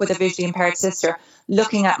grew up with a visually impaired sister,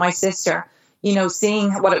 looking at my sister,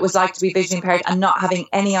 seeing what it was like to be visually impaired and not having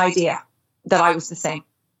any idea that I was the same.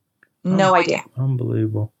 No idea.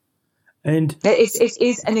 Unbelievable. And it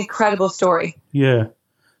is an incredible story. Yeah.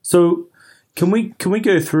 So can we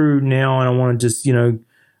go through now? And I want to just, we're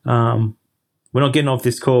not getting off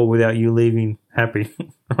this call without you leaving happy,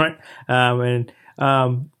 right?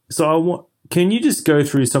 So can you just go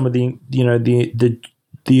through some of the,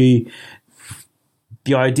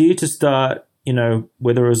 the idea to start,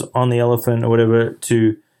 whether it was On the Elephant or whatever,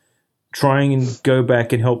 to trying and go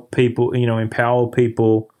back and help people, empower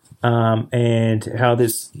people, and how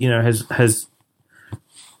this, has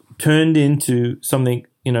turned into something,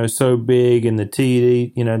 so big, and the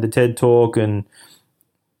TED, the TED Talk, and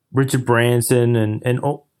Richard Branson, and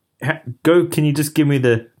all. Can you just give me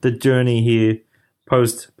the journey here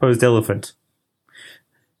post Elephant?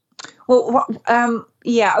 Well,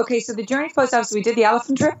 yeah, okay. So the journey post Elephant, we did the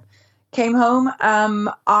elephant trip, came home.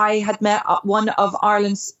 I had met one of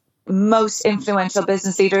Ireland's most influential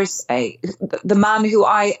business leaders, the man who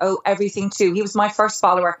I owe everything to. He was my first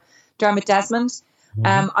follower, Dermot Desmond.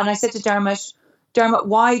 And I said to Dermot,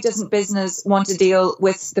 why doesn't business want to deal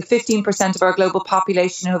with the 15% of our global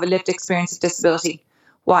population who have a lived experience of disability?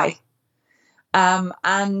 Why?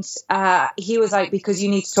 And he was like, because you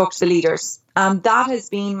need to talk to the leaders. And that has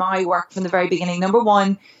been my work from the very beginning. Number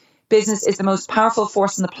one, business is the most powerful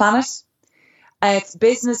force on the planet. If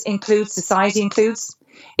business includes, society includes.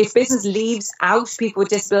 If business leaves out people with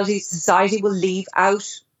disabilities, society will leave out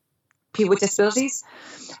people with disabilities.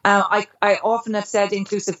 I often have said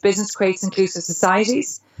inclusive business creates inclusive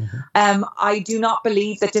societies. I do not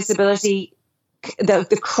believe that disability,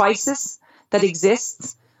 the crisis that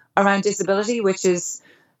exists around disability, which is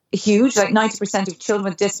huge, like 90% of children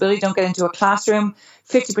with disability don't get into a classroom,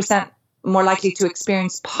 50% more likely to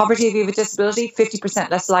experience poverty if you have a disability,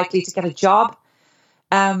 50% less likely to get a job.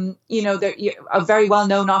 A very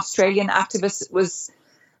well-known Australian activist was,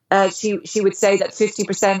 she would say that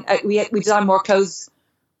 50%, we design more clothes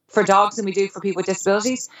for dogs than we do for people with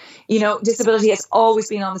disabilities. Disability has always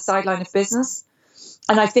been on the sideline of business.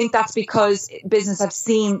 And I think that's because business have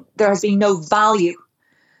seen there has been no value.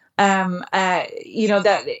 That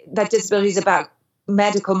disability is about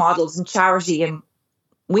medical models and charity and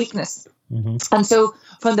weakness. And so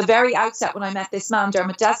from the very outset, when I met this man,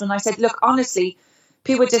 Dermot Desmond, I said, look, honestly,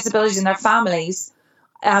 people with disabilities and their families,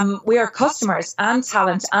 we are customers and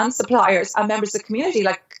talent and suppliers and members of the community.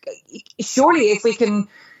 Like, surely if we can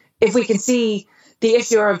see the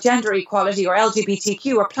issue of gender equality or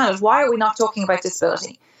LGBTQ or planet, why are we not talking about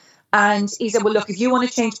disability? And he said, well, look, if you want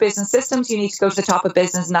to change business systems, you need to go to the top of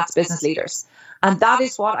business, and that's business leaders. And that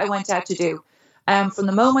is what I went out to do. From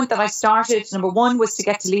the moment that I started, number one was to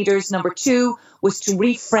get to leaders. Number two was to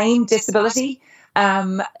reframe disability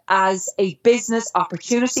as a business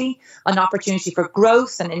opportunity, an opportunity for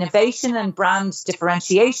growth and innovation and brand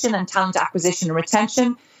differentiation and talent acquisition and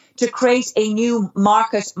retention, to create a new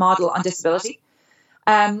market model on disability.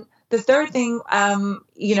 The third thing,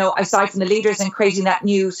 aside from the leaders and creating that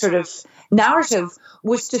new sort of narrative,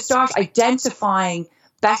 was to start identifying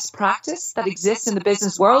best practice that exists in the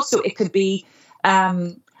business world so it could be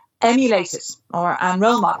emulated and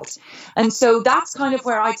role modeled. And so that's kind of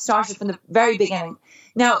where I started from the very beginning.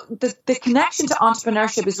 Now, the connection to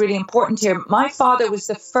entrepreneurship is really important here. My father was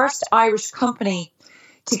the first Irish company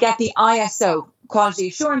to get the ISO, quality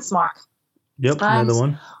assurance mark. Yep, another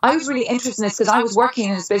one. I was really interested in this because I was working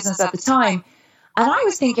in this business at the time, and I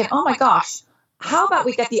was thinking, oh my gosh, how about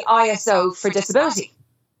we get the ISO for disability,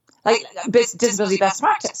 like disability best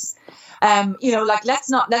practice?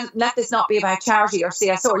 Let's not let this not be about charity or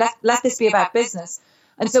CSO. Let this be about business.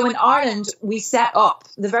 And so in Ireland, we set up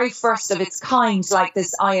the very first of its kind, like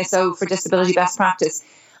this ISO for disability best practice,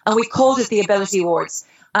 and we called it the Ability Awards,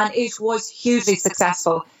 and it was hugely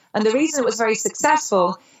successful. And the reason it was very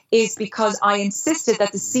successful is because I insisted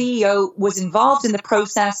that the CEO was involved in the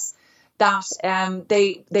process, that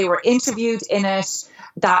they were interviewed in it,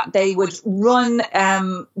 that they would run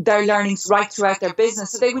their learnings right throughout their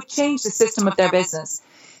business. So they would change the system of their business.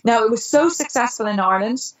 Now, it was so successful in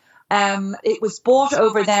Ireland. It was bought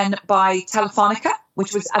over then by Telefonica,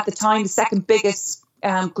 which was at the time the second biggest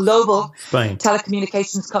global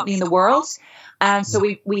telecommunications company in the world. And so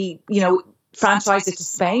we franchised it to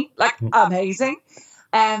Spain, like amazing.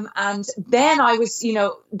 And then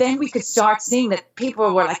then we could start seeing that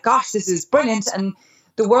people were like, gosh, this is brilliant. And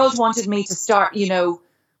the world wanted me to start,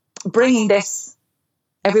 bringing this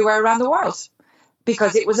everywhere around the world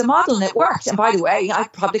because it was a model and it worked. And by the way, I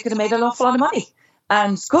probably could have made an awful lot of money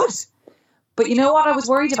and good. But you know what I was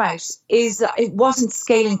worried about is that it wasn't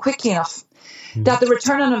scaling quickly enough, that the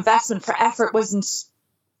return on investment for effort I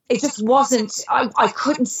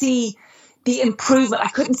couldn't see the improvement. I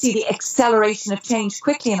couldn't see the acceleration of change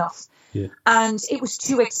quickly enough. Yeah. And it was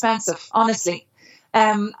too expensive, honestly.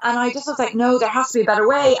 And I just was like, no, there has to be a better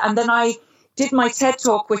way. And then I did my TED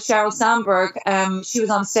Talk with Sheryl Sandberg. She was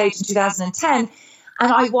on stage in 2010,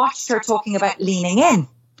 and I watched her talking about leaning in.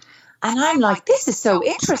 And I'm like, this is so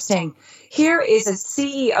interesting. Here is a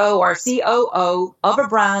CEO or COO of a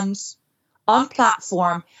brand on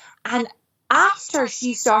platform. And after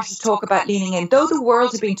she started to talk about leaning in, though the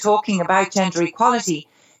world had been talking about gender equality,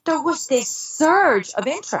 there was this surge of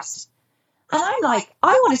interest. And I'm like,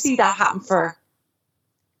 I want to see that happen for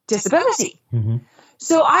disability. Mm-hmm.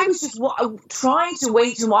 So I was just trying to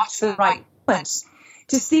wait and watch for the right moment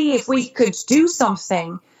to see if we could do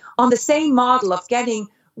something on the same model of getting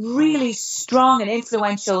really strong and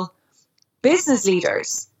influential business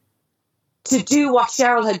leaders to do what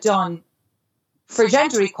Sheryl had done for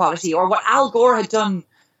gender equality, or what Al Gore had done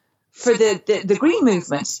for the Green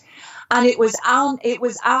movement. And it was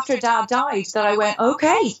after Dad died that I went,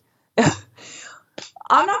 okay,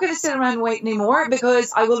 I'm not going to sit around and wait anymore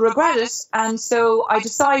because I will regret it. And so I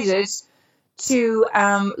decided to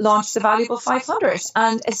launch the Valuable 500.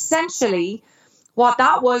 And essentially what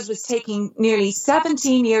that was taking nearly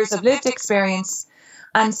 17 years of lived experience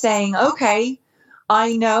and saying, okay,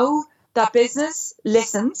 I know that business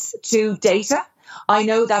listens to data. I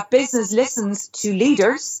know that business listens to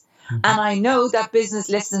leaders, and I know that business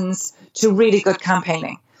listens to really good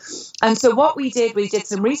campaigning. And so what we did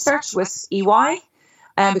some research with EY,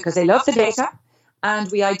 because they love the data,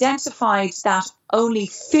 and we identified that only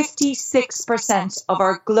 56% of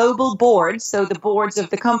our global boards, so the boards of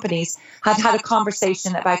the companies, had a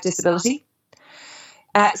conversation about disability.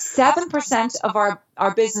 7% of our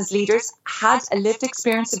business leaders had a lived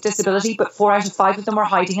experience of disability, but 4 out of 5 of them were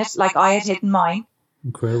hiding it, like I had hidden mine.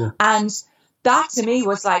 Incredible. And that to me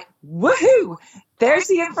was like, woohoo, there's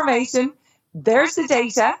the information, there's the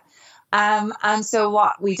data. And so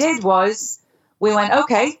what we did was we went,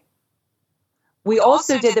 okay, we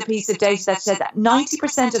also did a piece of data that said that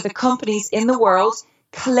 90% of the companies in the world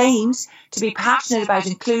claimed to be passionate about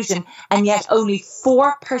inclusion, and yet only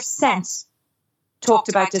 4% talked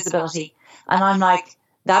about disability. And I'm like,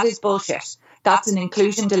 that is bullshit. That's an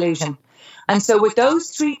inclusion delusion. And so with those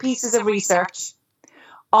 3 pieces of research,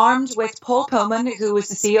 armed with Paul Pullman, who was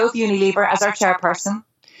the CEO of Unilever, as our chairperson,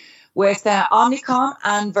 with Omnicom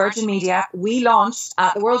and Virgin Media, we launched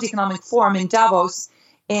at the World Economic Forum in Davos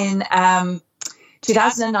in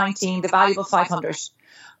 2019, the Valuable 500.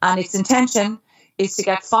 And its intention is to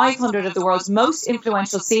get 500 of the world's most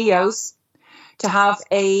influential CEOs to have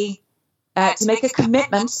to make a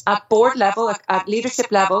commitment at board level, at leadership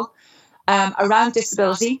level, around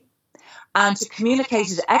disability, and to communicate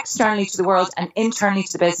it externally to the world and internally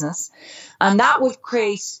to the business. And that would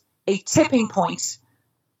create a tipping point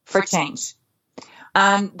for change.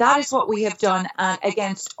 And that is what we have done. And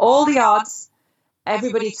against all the odds,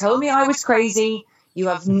 everybody told me I was crazy. You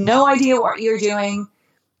have no idea what you're doing.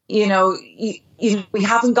 We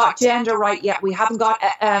haven't got gender right yet. We haven't got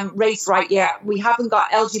race right yet. We haven't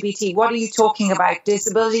got LGBT. What are you talking about?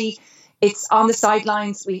 Disability, it's on the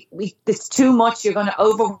sidelines. It's too much. You're going to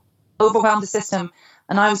overwhelm the system.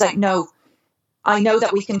 And I was like, no, I know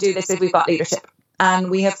that we can do this if we've got leadership. And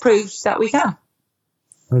we have proved that we can.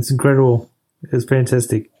 That's incredible. It's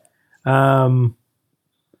fantastic.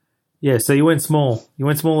 Yeah, so you went small. You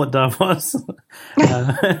went small at Davos.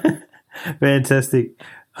 Fantastic.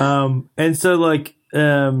 And so like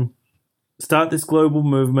start this global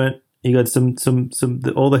movement. You got some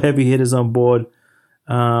all the heavy hitters on board,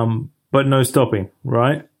 but no stopping,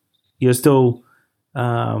 right? You're still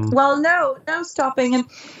well, no stopping. And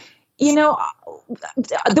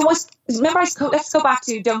let's go back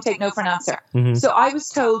to don't take no for an answer. Mm-hmm. So I was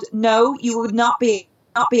told, no, you would not be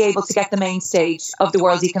able to get the main stage of the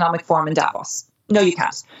World Economic Forum in Davos. No, you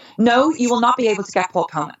can't. No, you will not be able to get Paul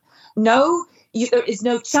Polman. No, there is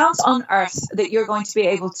no chance on earth that you're going to be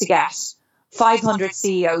able to get 500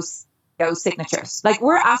 CEOs signatures. Like,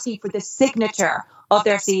 we're asking for the signature of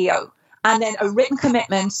their CEO and then a written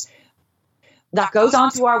commitment that goes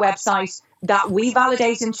onto our website that we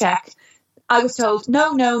validate and check. I was told,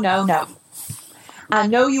 no.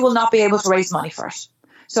 And no, you will not be able to raise money for it.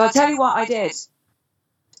 So I'll tell you what I did.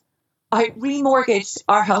 I remortgaged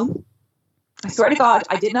our home. I swear to God,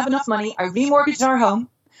 I didn't have enough money. I remortgaged our home.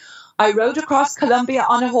 I rode across Colombia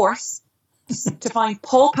on a horse to find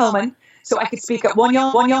Paul Polman so I could speak at One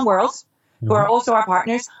Young World, who are also our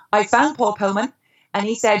partners. I found Paul Polman and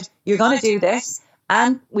he said, you're going to do this.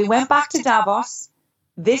 And we went back to Davos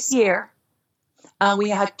this year and we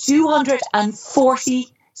had 240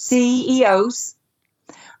 CEOs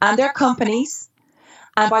and their companies.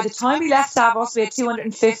 And by the time we left Davos, we had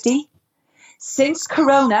 250. Since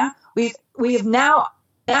Corona, we have now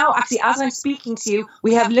actually, as I'm speaking to you,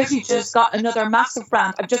 we have literally just got another massive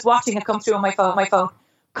brand. I'm just watching it come through on my phone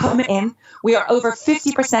coming in. We are over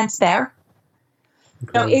 50% there.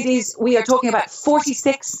 Okay. Now we are talking about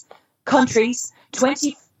 46 countries,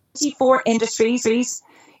 24 industries.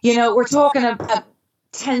 We're talking about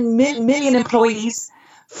 10 million employees,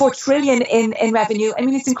 4 trillion in revenue. I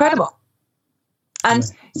mean, it's incredible. And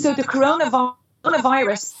so the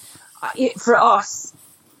coronavirus, for us,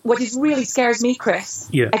 what is really scares me, Chris,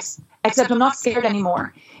 except I'm not scared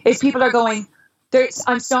anymore, is people are going,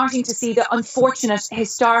 I'm starting to see the unfortunate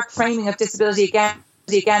historic framing of disability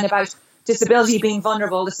again about disability being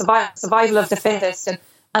vulnerable, the survival of the fittest. And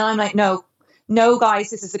I'm like, no, guys,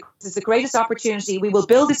 this is the greatest opportunity. We will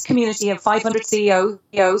build this community of 500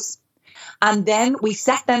 CEOs, and then we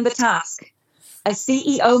set them the task, a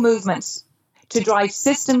CEO movement, to drive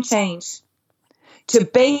system change, to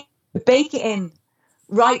bake in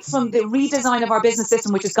right from the redesign of our business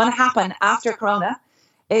system, which is going to happen after Corona,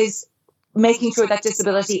 is making sure that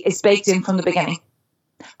disability is baked in from the beginning.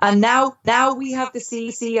 And now we have the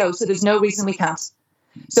CEO, so there's no reason we can't.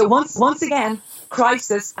 So once again,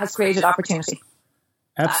 crisis has created opportunity.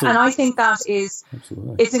 Absolutely. And I think that it's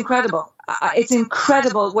incredible. It's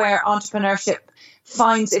incredible where entrepreneurship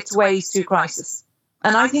finds its ways through crisis.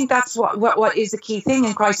 And I think that's what is the key thing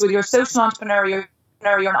in crisis. Whether you're a social entrepreneur, you're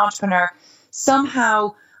an entrepreneur,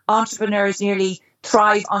 somehow entrepreneurs nearly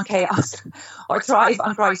thrive on chaos or thrive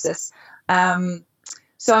on crisis. So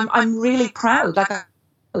I'm really proud.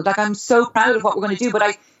 Like I'm so proud of what we're going to do.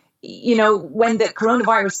 But when the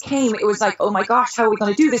coronavirus came, it was like, oh my gosh, how are we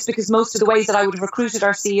going to do this? Because most of the ways that I would have recruited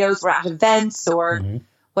our CEOs were at events or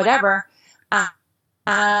whatever.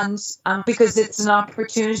 And because it's an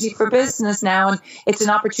opportunity for business now, and it's an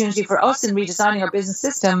opportunity for us in redesigning our business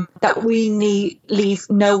system, that we leave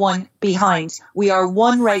no one behind. We are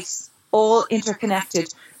one race, all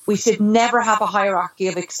interconnected. We should never have a hierarchy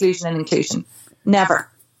of exclusion and inclusion. Never.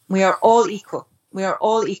 We are all equal. We are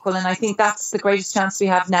all equal. And I think that's the greatest chance we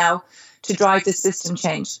have now to drive this system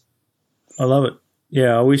change. I love it.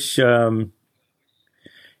 Yeah, I wish I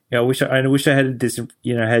had this,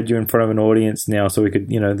 had you in front of an audience now, so we could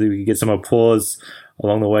get some applause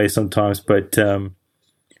along the way sometimes. But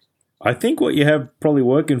I think what you have probably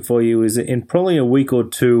working for you is in probably a week or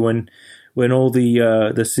two, when all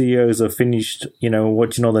the CEOs are finished,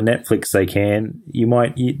 watching all the Netflix they can, you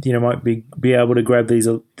might be able to grab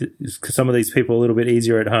some of these people a little bit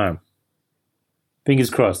easier at home. Fingers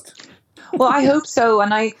crossed. Well, I hope so.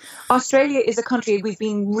 And Australia is a country we've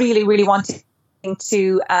been really, really wanting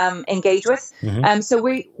to engage with. So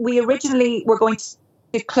we originally were going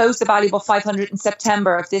to close the Valuable 500 in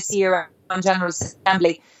September of this year on General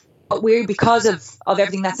Assembly, but because of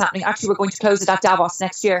everything that's happening, actually we're going to close it at Davos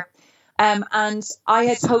next year. And I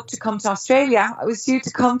had hoped to come to Australia. I was due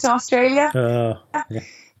to come to Australia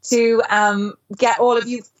to get all of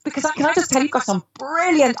you, because can I just tell you, got some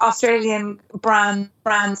brilliant Australian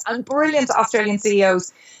brands and brilliant Australian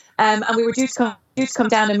CEOs. And we were due to come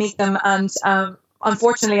down and meet them. And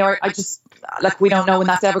unfortunately, we don't know when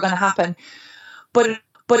that's ever going to happen. But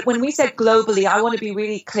when we said globally, I want to be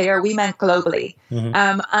really clear, we meant globally.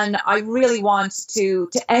 And I really want to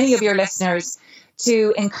any of your listeners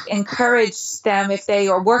to encourage them if they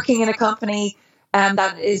are working in a company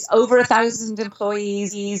that is over 1,000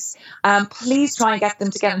 employees. Please try and get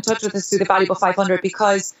them to get in touch with us through the Valuable 500,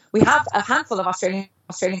 because we have a handful of Australian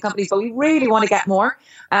companies, but we really want to get more.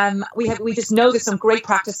 We just know there's some great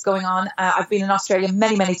practice going on. I've been in Australia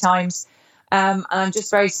many, many times, and I'm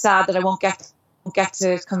just very sad that I won't get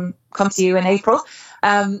to come to you in April,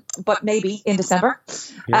 but maybe in December.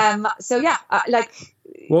 Yeah.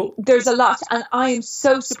 There's a lot, and I am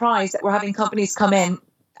so surprised that we're having companies come in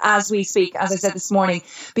as we speak, as I said this morning,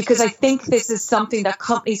 because I think this is something that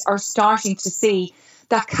companies are starting to see,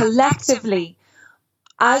 that collectively,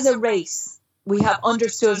 as a race, we have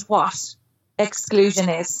understood what exclusion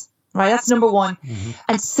is, right? That's number one. Mm-hmm.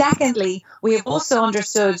 And secondly, we have also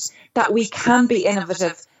understood that we can be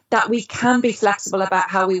innovative, that we can be flexible about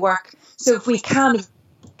how we work. So if we can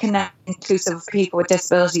connect inclusive of people with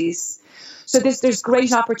disabilities, so there's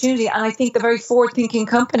great opportunity. And I think the very forward-thinking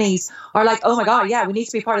companies are like, oh my God, yeah, we need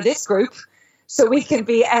to be part of this group so we can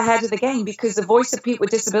be ahead of the game, because the voice of people with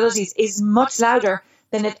disabilities is much louder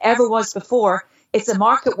than it ever was before. It's a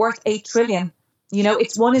market worth $8 trillion.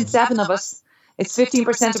 It's 1 in 7 of us. It's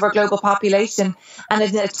 15% of our global population. And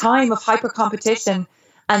in a time of hyper competition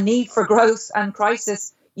and need for growth and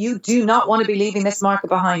crisis, you do not want to be leaving this market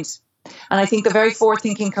behind. And I think the very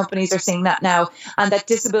forward-thinking companies are seeing that now, and that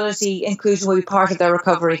disability inclusion will be part of their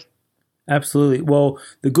recovery. Absolutely. Well,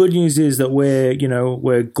 the good news is that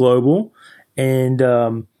we're global, and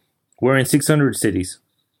we're in 600 cities.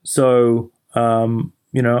 So, I'm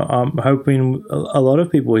hoping a lot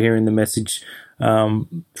of people are hearing the message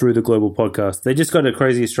through the Global Podcast. They just got a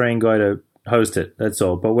crazy Australian guy to host it. That's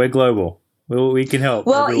all. But we're global. We can help.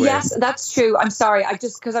 Well, everywhere. Yes, that's true. I'm sorry.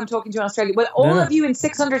 Because I'm talking to you in Australia. But all of you in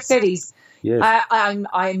 600 cities, yes. I'm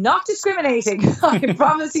not discriminating. I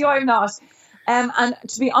promise you I'm not. And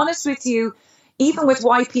to be honest with you, even with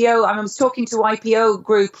YPO, I was talking to YPO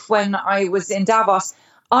group when I was in Davos,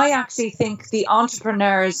 I actually think the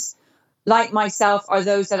entrepreneurs like myself are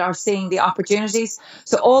those that are seeing the opportunities.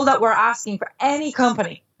 So all that we're asking for any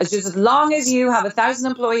company is just as long as you have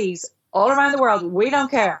 1,000 employees all around the world, we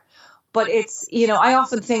don't care. But it's, I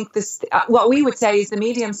often think this, what we would say is the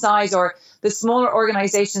medium size or the smaller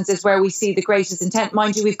organizations is where we see the greatest intent.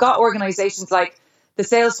 Mind you, we've got organizations like the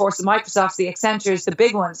Salesforce, the Microsoft, the Accentures, the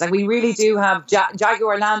big ones. Like we really do have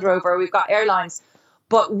Jaguar Land Rover, we've got airlines.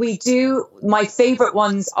 But my favorite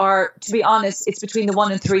ones are, to be honest, it's between the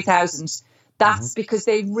 1 and 3,000. That's because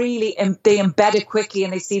they really, they embed it quickly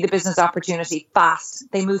and they see the business opportunity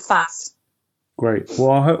fast. They move fast. Great.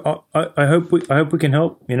 Well, I hope we can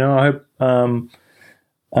help. I hope.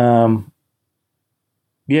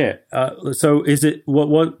 So is it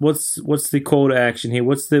what's the call to action here?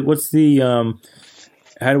 What's the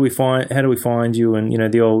how do we find you,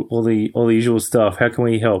 and all the usual stuff? How can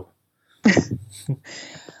we help?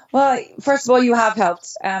 Well, first of all, you have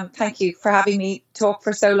helped. Thank you for having me talk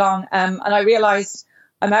for so long. And I realised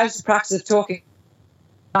I'm out of practice of talking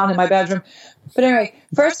on in my bedroom. But anyway,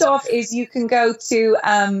 first off is you can go to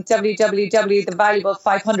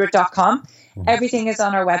www.thevaluable500.com. Everything is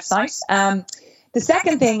on our website. The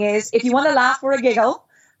second thing is, if you want to laugh or a giggle,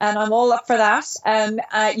 and I'm all up for that,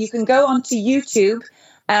 you can go onto YouTube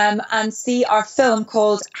and see our film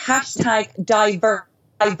called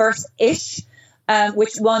 #Diverse-ish,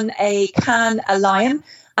 which won a Cannes Lion.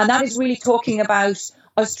 And that is really talking about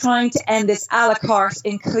us trying to end this a la carte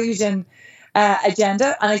inclusion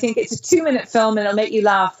agenda. And I think it's a 2-minute film and it'll make you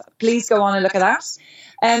laugh. Please go on and look at that.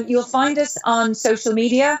 You'll find us on social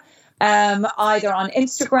media, either on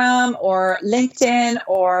Instagram or LinkedIn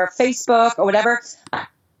or Facebook or whatever.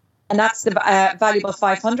 And that's the Valuable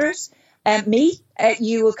 500. I'm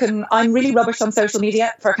really rubbish on social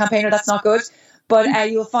media. For a campaigner, that's not good. But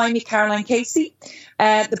you'll find me, Caroline Casey.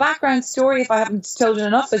 The background story, if I haven't told it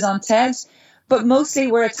enough, is on TED. But mostly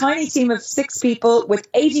we're a tiny team of 6 people with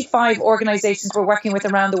 85 organizations we're working with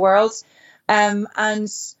around the world. And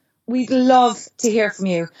we'd love to hear from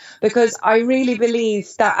you, because I really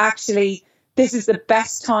believe that actually this is the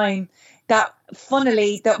best time that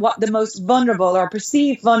what the most vulnerable or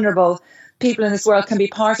perceived vulnerable people in this world can be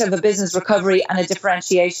part of a business recovery and a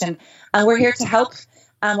differentiation. And we're here to help.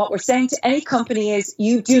 And what we're saying to any company is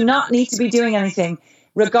you do not need to be doing anything,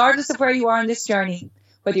 regardless of where you are in this journey.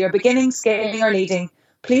 Whether you're beginning, scaling, or leading,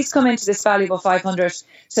 please come into this Valuable 500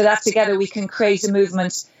 so that together we can create a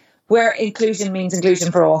movement where inclusion means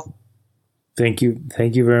inclusion for all. Thank you.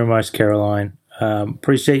 Thank you very much, Caroline.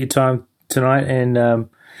 Appreciate your time tonight, and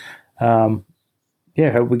hope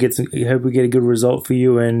we get a good result for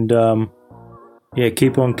you, and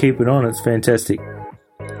keep on keeping on. It's fantastic.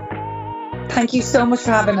 Thank you so much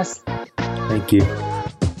for having us. Thank you.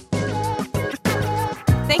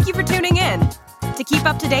 Thank you for tuning in. To keep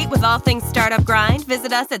up to date with all things Startup Grind,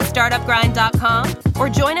 visit us at startupgrind.com or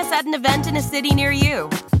join us at an event in a city near you.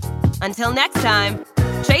 Until next time,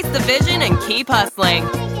 chase the vision and keep hustling.